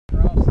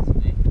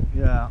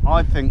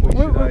I think we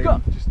should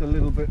aim just a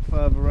little bit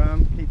further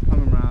round. Keep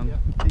coming round. Yeah.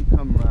 Keep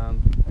coming round.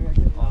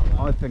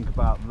 I think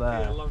about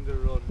there. A longer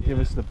run. Give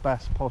us the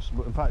best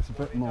possible. In fact, it's a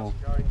bit more.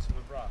 Go into the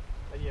brush.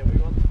 And yeah, we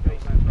want to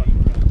basically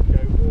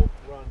go walk,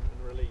 run,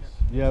 and release.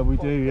 Yeah, we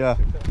do. Yeah.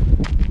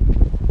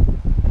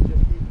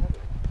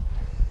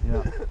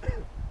 Yeah.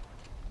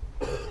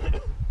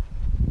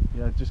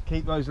 Yeah, just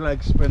keep those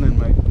legs spinning,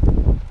 mate.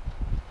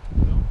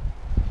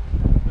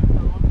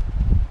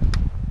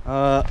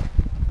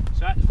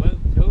 Set, float,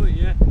 go,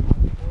 yeah.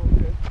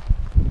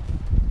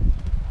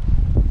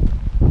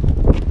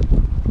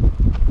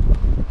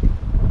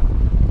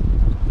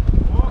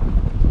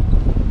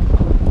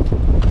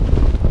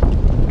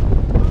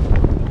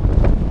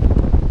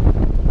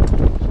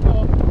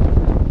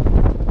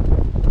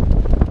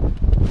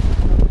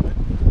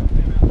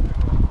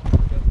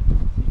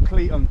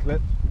 Cleat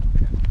unclip.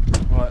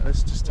 Right,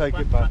 let's just take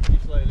it back.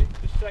 Slowly.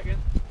 Just a second.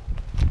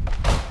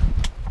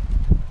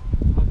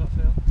 How's that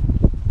feel?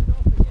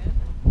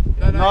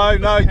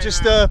 No,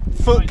 just a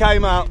foot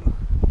came out.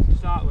 To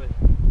start with.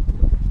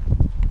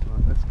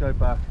 Right, let's go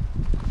back.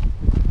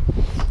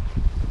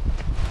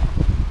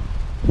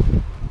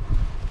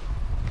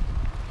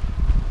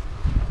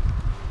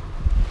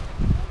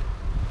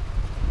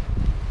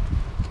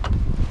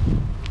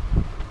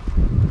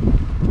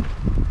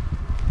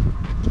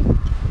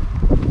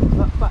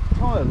 That back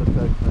tyre look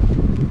okay?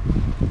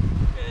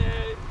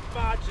 Yeah,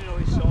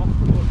 marginally soft,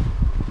 but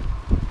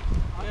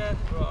yeah,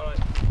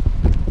 alright.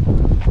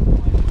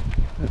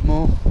 A bit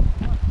more.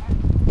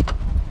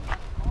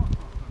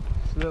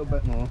 Just a little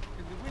bit more.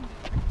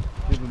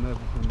 Give them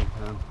everything we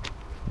can.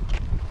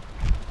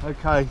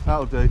 Okay,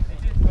 that'll do. Do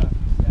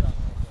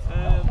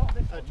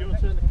you want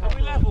to turn the camera? Are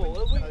we level?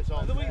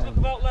 Are the wings look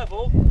about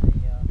level?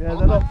 Yeah,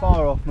 they're not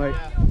far off, mate.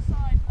 Yeah.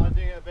 I'm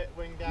doing it a bit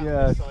wing down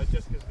this side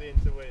just because of the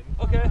interwind.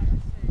 Okay.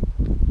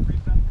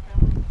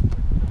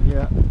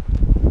 Yeah.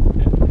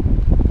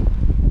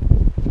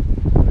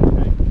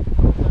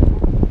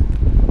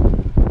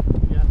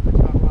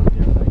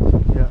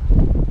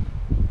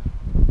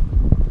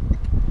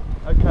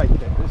 Okay,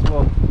 Kit, this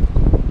one.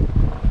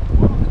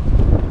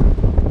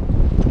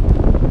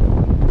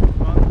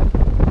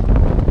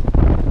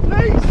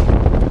 Please!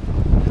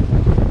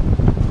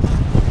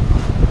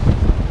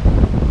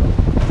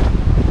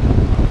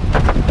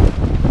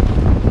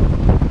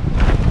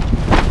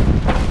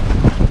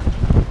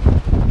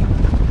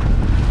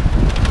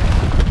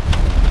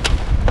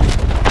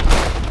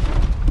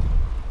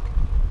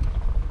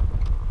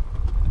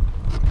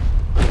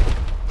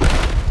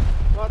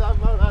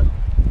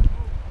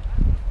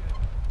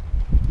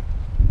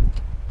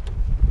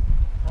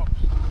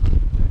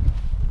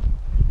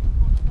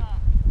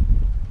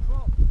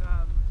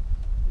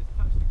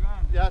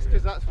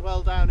 Because that's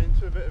well down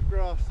into a bit of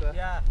grass there.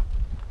 Yeah.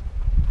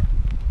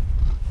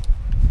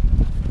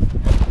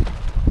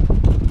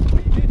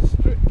 But you did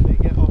strictly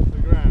get off the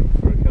ground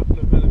for a couple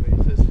of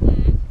millimetres.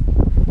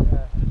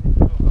 Yeah.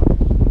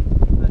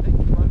 I think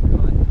you might be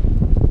right.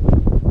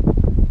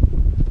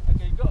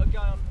 Okay, you've got a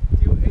guy on.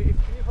 Can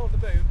you hold the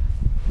boom?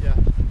 Yeah.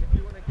 If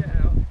you want to get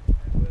out, and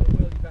we'll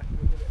wheel you back and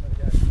we'll give it another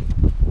go.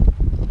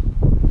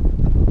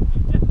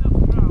 You've definitely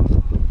off the ground.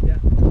 Yeah.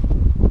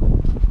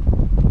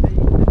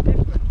 The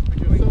difference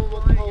between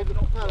Someone hold the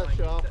propeller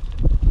shaft,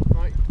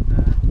 right?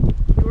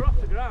 You were off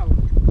the ground.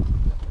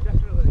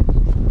 Definitely.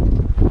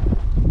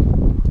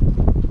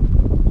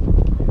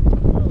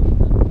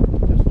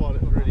 Just while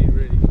it was really,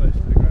 really close to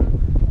the ground.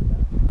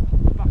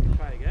 Back and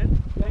try again.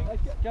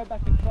 Go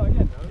back and try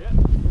again. Yeah.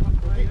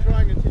 We'll keep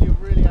trying until you're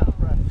really out of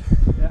breath.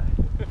 Yeah.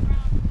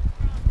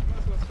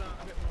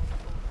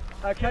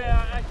 Okay.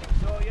 Yeah, I think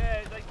so.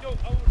 Yeah. Like, I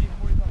wouldn't even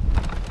worry about it.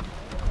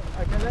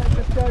 Okay,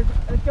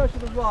 let's go to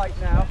the right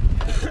now.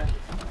 Yeah.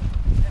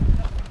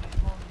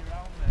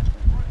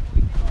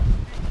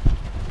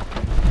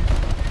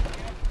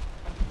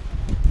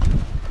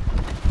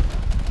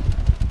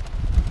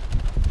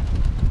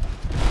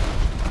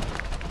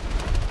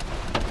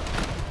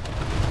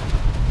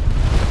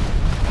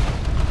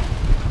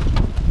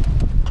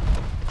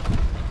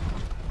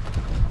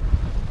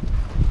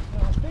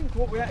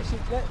 What we actually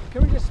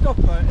can we just stop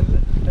her and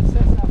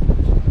assess our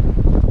position?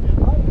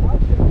 I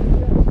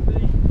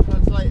think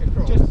Translate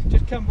across.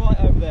 just come right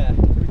over there.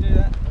 Can we do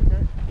that?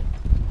 Okay.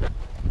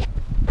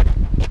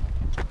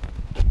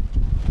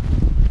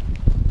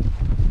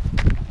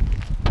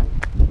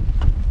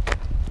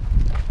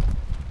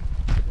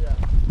 Yeah.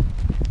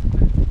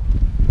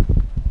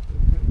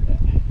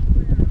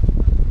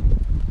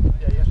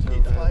 Yeah, you have to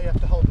keep the high, you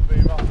have to hold the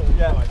boom up all the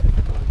time. I'll take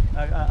the boom.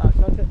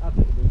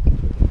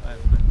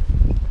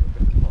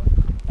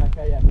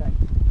 Okay, yeah, thanks.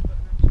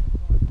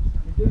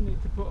 We do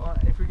need to put on,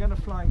 if we're going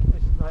to fly in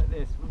conditions like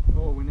this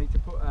more, we need to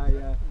put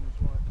a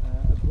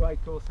brake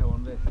also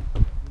on this.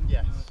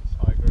 Yes,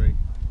 I agree.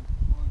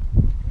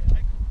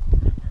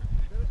 It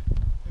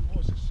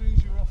was as soon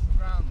as you were off the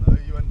ground though,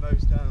 you went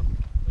nose down.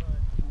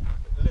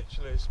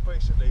 Literally, it's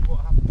basically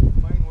what happened.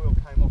 The main wheel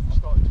came off and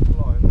started to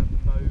fly, and then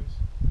the nose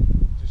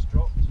just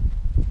dropped.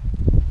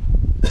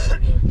 So,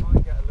 try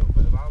and get a little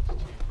bit of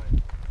altitude,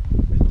 mate.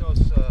 It does,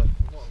 from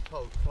what I'm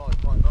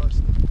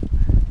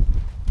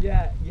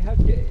Yeah, you have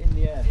to get it in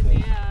the air. In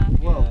the air.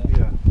 Well,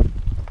 yeah.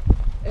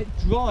 It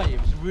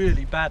drives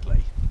really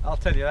badly. I'll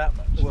tell you that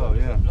much. Well,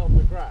 yeah. On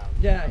the ground.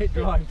 Yeah, it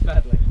drives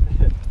badly.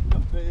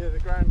 The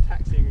ground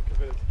taxiing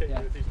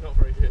capability is not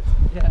very good.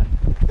 Yeah.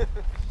 It's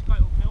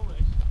quite uphill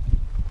this.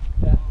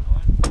 Yeah.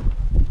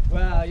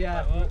 Well,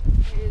 yeah.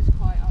 It is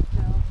quite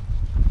uphill.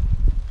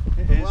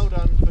 It But is. well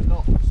done for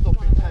not stopping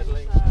One of those,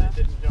 pedalling and it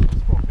didn't jump the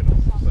sprocket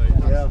off. So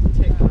Yeah. that's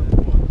tick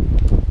number one.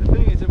 The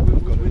thing is that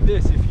with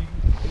this, if you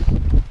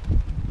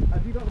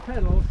have you got the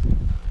pedals?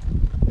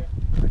 Yeah.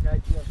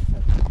 Okay. You have the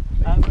pedals.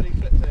 Everybody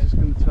flipped it. Just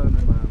going to turn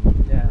them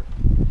around. Yeah.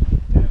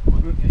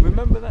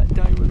 Remember that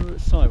day when we were at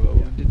Cywell,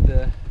 we did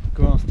the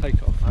grass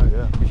takeoff? Oh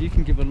yeah. If you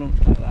can give a launch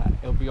like that,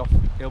 it'll be off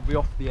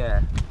the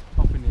air.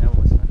 Off in the air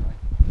almost that way.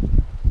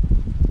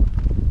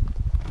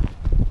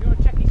 You want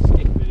to check his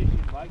stick position,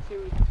 Mike, see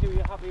if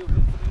you're happy with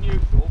it for the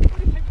neutral. What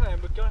do you think I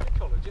am, a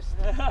gynecologist?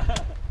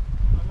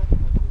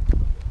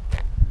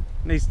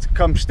 Needs to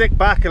come stick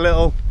back a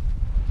little.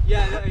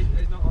 Yeah, no,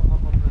 it's not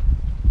on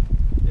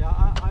the... Yeah,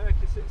 I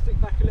reckon stick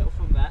back a little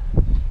from that.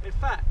 In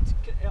fact,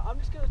 I'm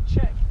just going to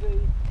check the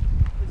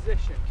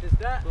position, because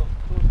that...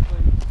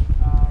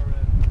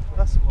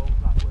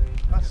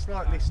 That's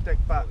slightly stick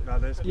back now.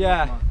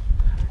 Yeah.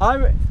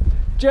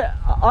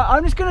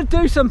 I'm just going to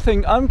do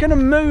something. I'm going to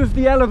move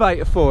the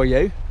elevator for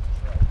you.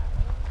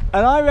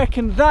 And I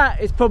reckon that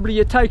is probably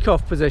your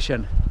takeoff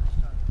position.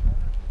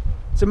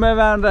 Somewhere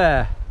around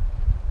there.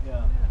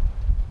 Yeah.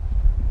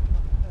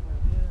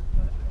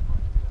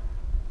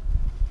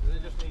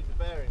 It just needs the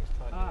bearings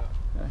tightening up.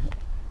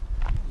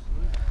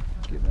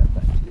 Give that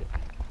back to you.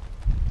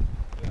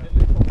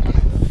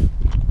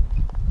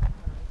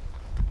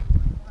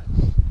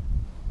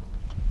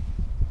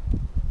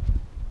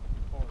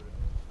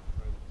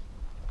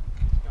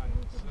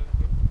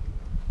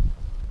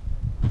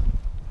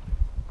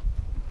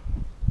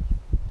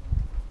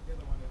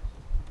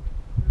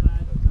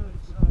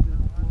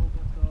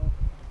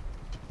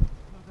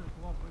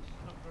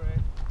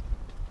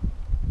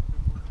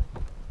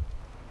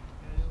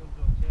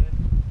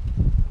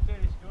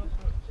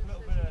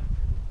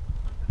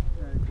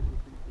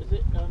 Is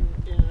it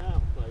in and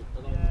out plate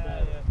along the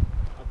bearing?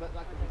 I bet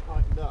that can be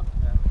tightened up.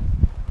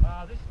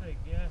 Ah, this thing,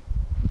 yeah.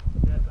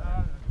 Yeah.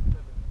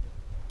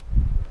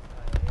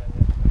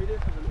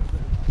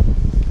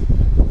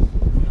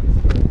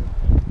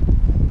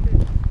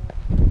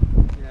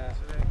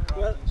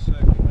 Well,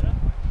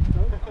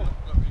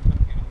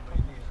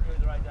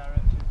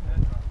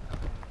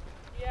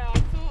 Yeah, I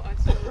thought I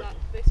saw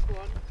this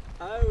one.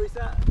 Oh, is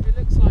that? It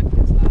looks like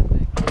it's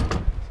landing.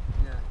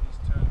 Yeah.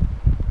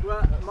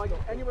 Well,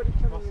 anybody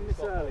coming in this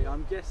early,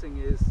 I'm guessing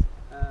is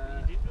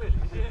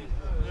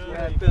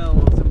yeah,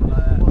 Bill or something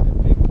like that.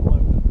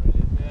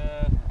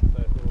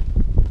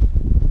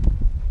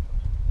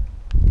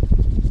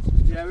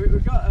 Yeah,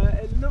 we've got.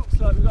 It looks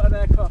like we've got an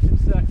aircraft in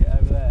circuit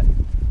over there.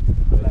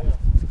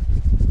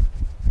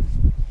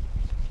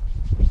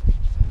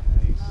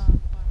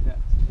 Yeah.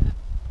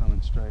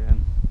 Coming straight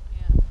in.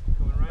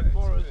 Coming right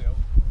for us.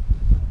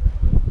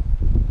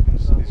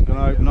 He's going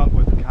to open up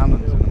with the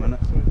cannons in a minute.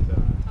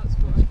 That's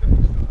what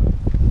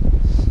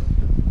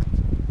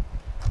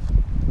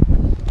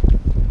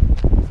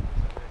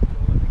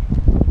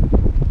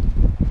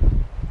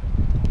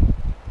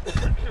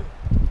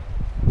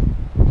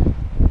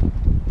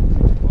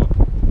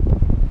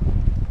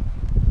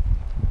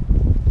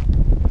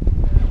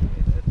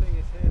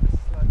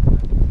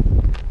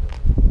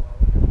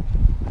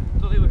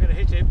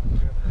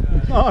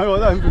No, I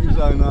don't think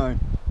so, no.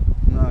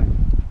 No.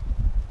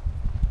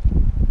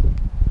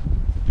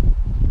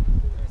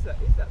 Is that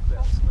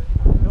Bill?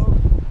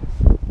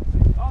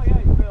 oh yeah,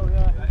 it's Bill,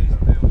 yeah. That is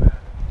Bill, yeah.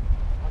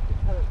 I could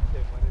tell it to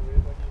him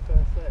when you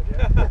first said,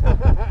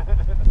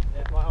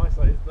 yeah. My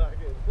eyesight is that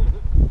good.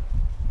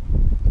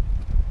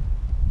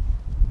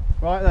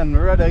 Right then,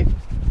 we're ready.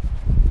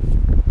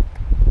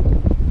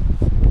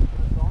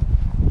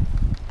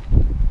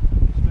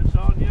 Instruments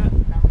on, yeah.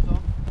 Camera's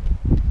on.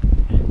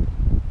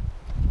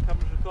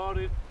 Camera's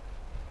recorded.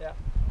 Yeah.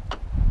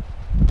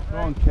 Go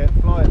on, Kit,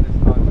 fly it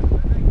this time.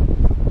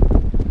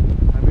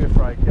 Don't be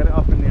afraid, get it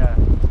up in the air.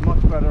 It's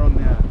much better on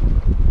the air.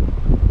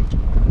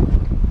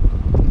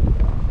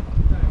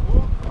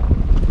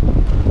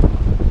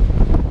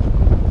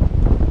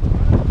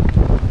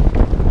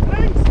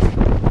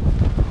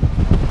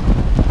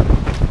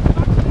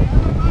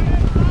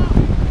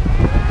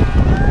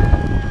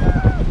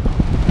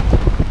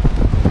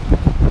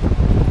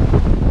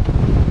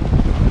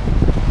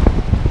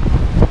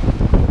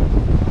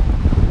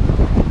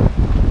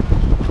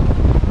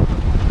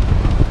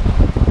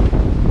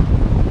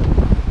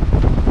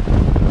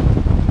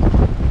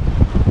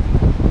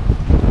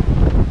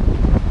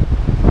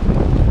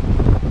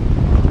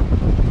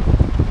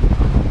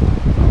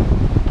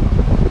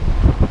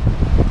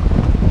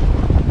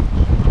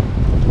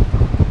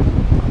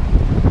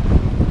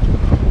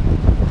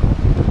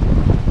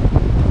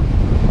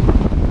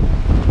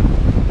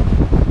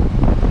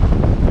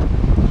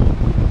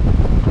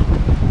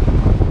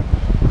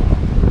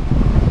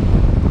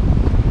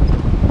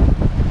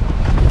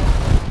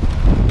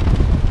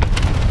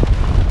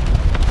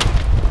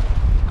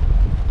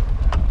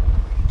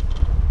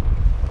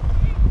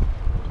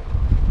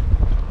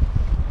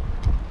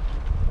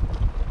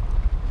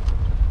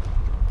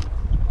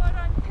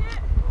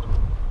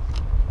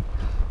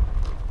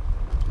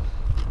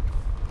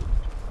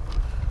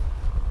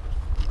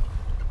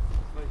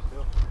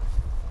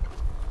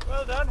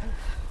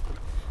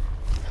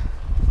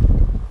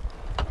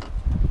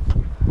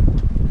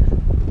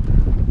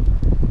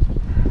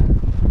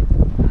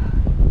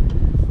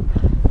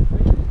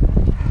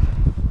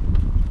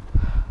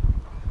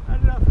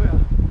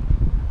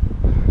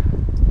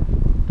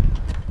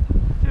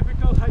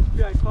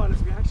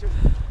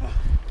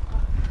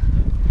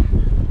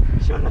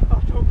 Shut up,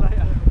 I'll talk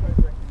later.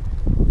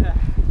 Yeah.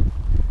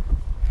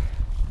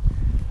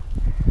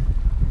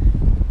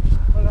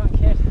 Well done,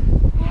 Kit.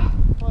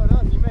 Well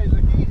done, you made it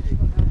look easy.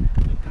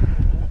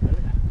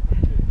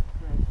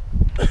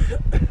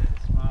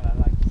 Smile, I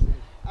like to see.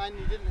 And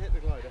you didn't hit the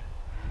glider.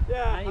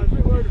 Yeah, I was a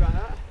bit worried about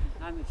that.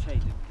 And the chain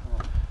didn't come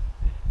off.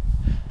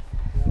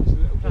 I was a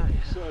little bit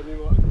concerned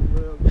what I could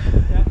run.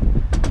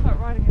 It's like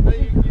riding in No, the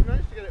you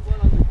managed to get it well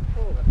under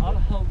control then. I'll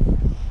hold.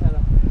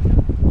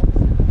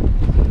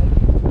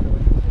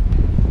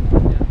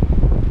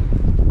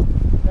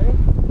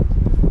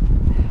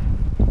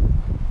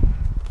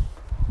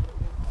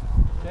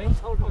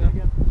 Hold it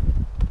again.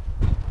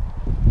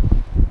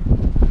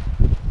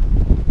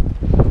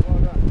 Well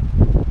done.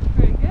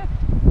 pretty good.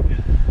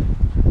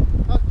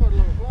 That's quite a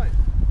long flight.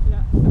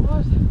 Yeah. It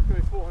was. It's going to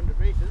be 400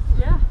 metres, isn't it?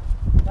 Yeah.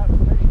 That was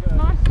pretty good.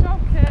 Nice job,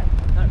 Kit.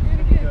 That was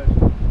Really pretty good.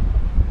 good.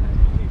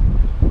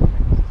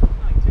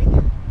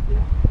 19?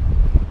 Yeah.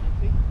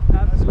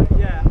 Absolutely,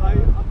 yeah.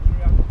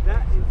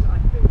 That is, I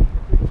think,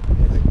 if we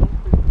get a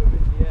confidence of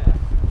in the air,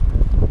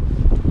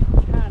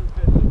 can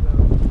fit at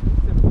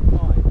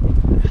 75.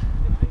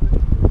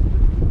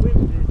 The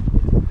wind is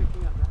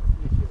picking up, that's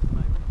the issue at the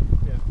moment.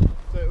 Yeah.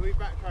 So are we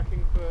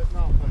backtracking for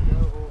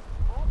Archenhold or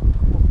off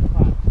the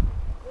path?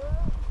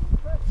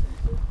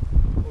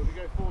 Or do we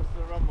go forward to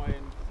the runway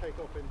and take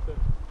off into...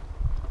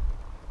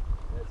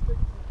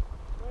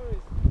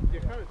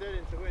 You're kind of dead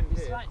into wind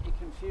It's here. slightly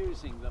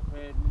confusing that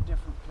we're in a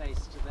different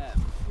place to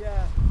them.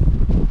 Yeah.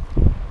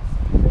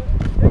 The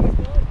thing is,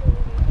 I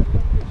thought we had a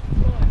longish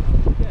flight, I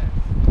would guess.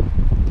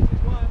 Which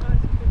is why I'm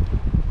actually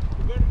thinking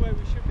the runway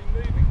we should be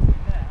moving to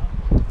now.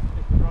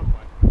 It's the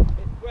runway.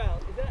 Well,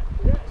 is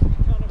actually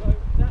kind of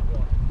over that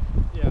one.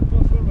 Yeah.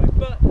 Cross runway,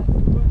 but that's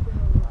the worst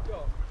runway we've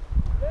got.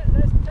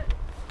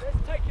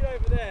 Let's take it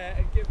over there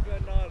and give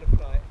Niall a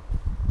flight.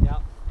 Yeah.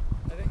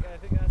 I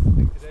think that's the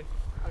thing to do.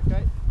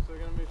 Okay, so we're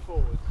going to move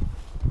forwards.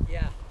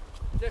 Yeah.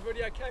 Is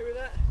everybody okay with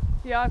that?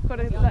 Yeah, I've got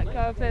to let go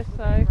of this,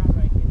 so.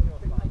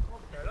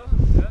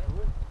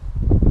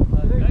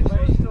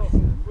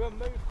 We'll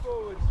move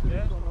forwards to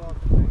this one rather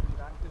than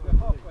back, because we're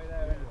halfway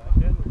there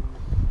anyway.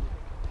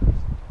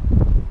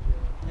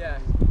 Yeah.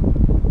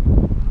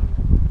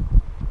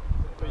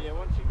 But yeah,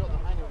 once you've got the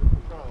hang of the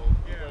control,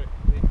 Yeah.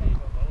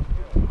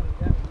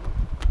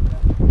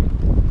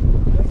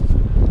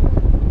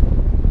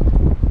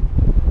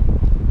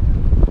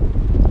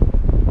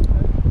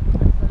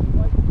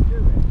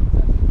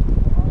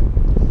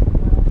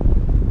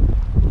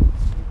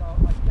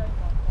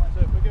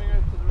 so if we're going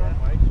over to the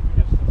runway, should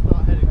we just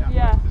start heading that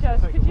Yeah, way? 'Cause it'll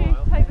Jess, take could a you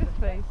while. take this,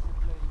 please?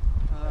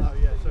 Oh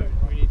yeah, so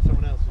we need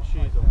someone else's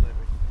shoes on, don't we?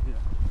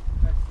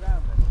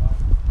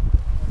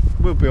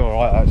 We'll be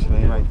alright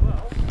actually, mate.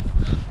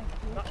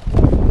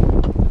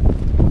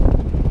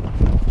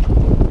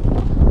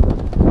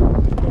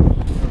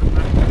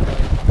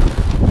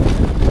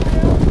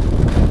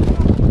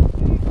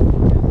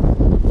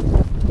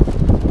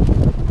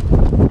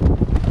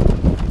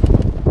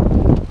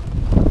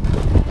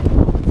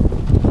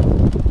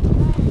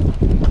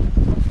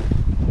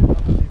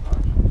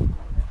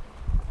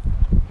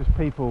 Just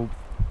people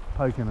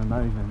poking a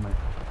nose in, mate.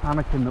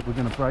 Panicking that we're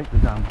going to break the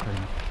damn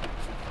thing.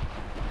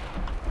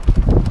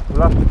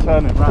 We'll have to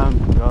turn it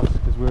round, Gus,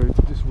 because we're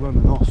just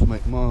running off,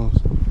 mate, miles.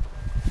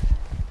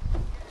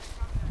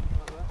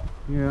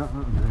 Yeah,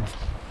 that'll do.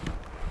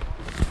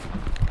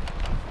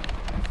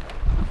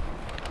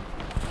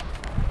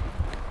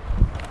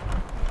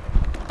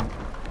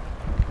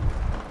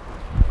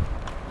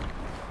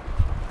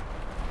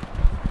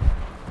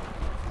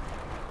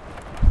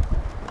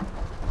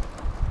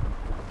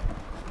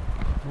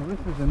 Well, this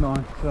is a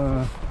nice,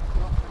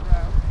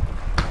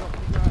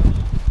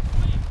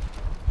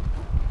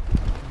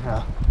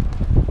 yeah.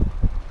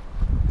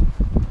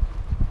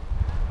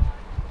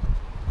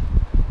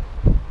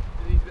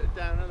 It needs a bit of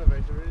down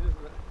elevator, really,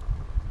 doesn't it?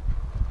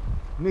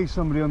 Needs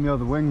somebody on the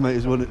other wing, mate,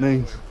 is what it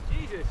needs.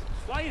 Jesus,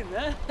 flying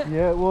there.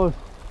 Yeah, it was.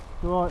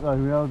 It's alright though,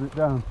 we held it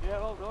down. Yeah,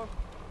 hold on.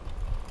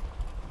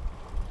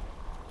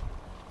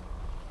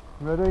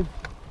 Ready?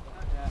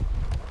 Yeah.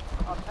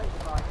 I'll take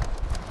the bike.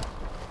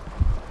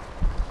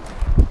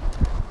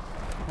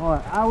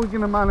 Alright, how are we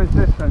going to manage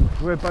this then?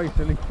 'Cause we're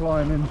basically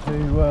flying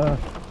into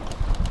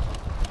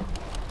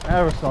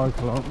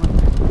Aerocycle, aren't we?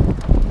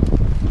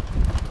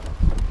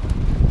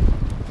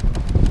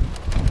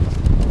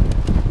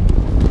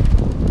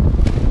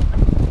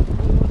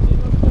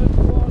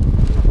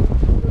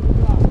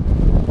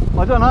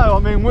 I don't know, I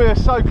mean we're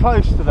so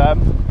close to them.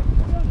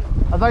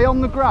 Are they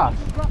on the grass?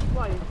 Grass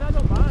flying, I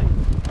don't mind.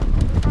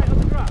 Right on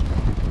the grass.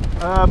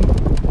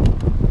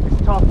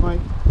 It's tough,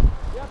 mate.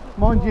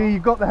 Mind you,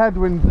 you've got the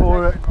headwind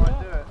for it. Might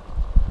do it.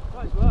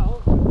 Might as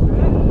well.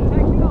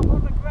 Taking off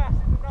on the grass is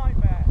a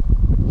nightmare.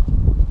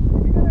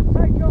 If you're going to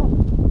take off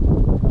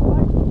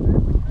away from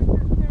them, we could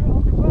just do it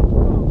on the well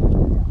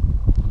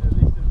front. At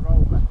least it's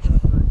roll back.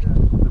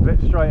 The bit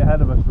straight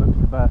ahead of us looks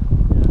the best.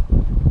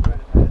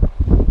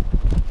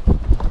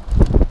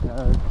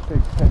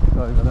 Big ticks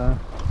over there.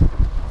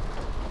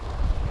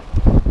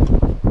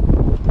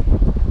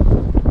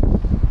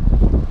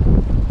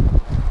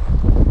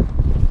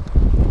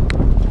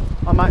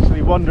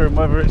 wondering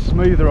whether it's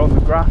smoother on the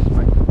grass,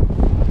 mate.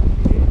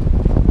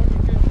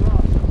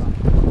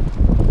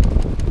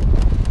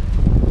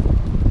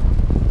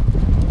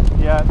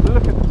 Yeah,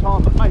 look at the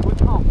time, but mate, we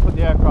can't put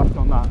the aircraft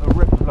on that. It'll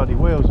rip the bloody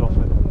wheels off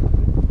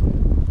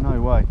it.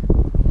 No way.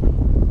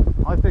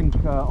 I think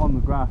on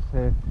the grass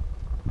here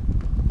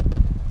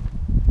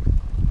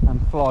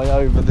and fly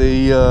over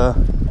the. I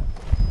mean,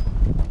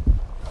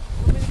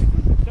 if we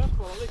could be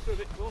successful, at least we're a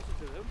bit closer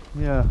to them.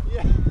 Yeah.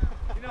 Yeah.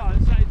 You know,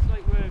 it's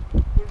like we're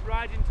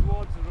riding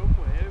towards the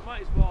runway. We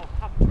might as well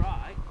have a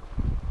try.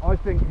 I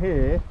think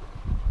here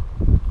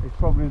is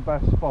probably the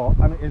best spot,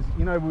 and it is.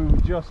 You know, we were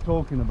just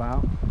talking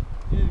about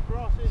Yeah, the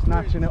grass is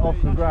snatching it off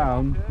the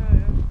ground.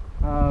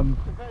 Yeah.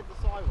 Compared to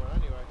sidewell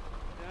anyway.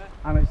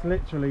 Yeah. And it's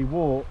literally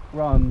walk,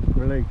 run,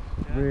 release,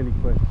 Yeah. really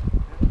quick.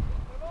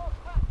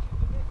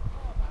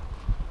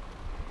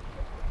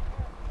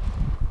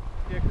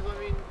 Yeah, because I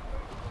mean,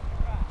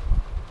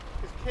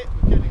 because Kit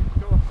was getting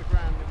go off the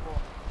ground in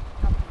what,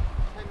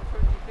 10,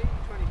 20 feet,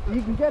 20 foot?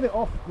 You can get it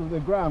off the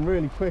ground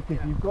really quick if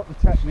Yeah. you've got the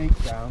technique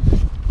down.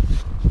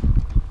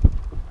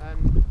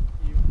 And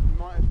you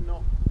might have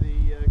knocked the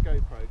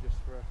GoPro just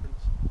for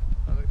reference.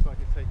 That looks like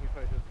it's taking a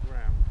photo of the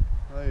ground.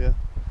 Oh yeah.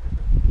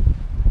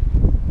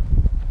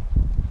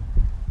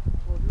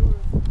 Well, do you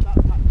want that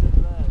patch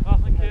over there? Oh,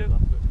 thank ahead you. of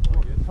us looks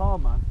quite good.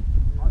 Tarmac,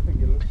 I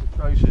think it looks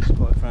atrocious,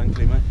 quite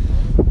frankly,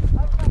 mate.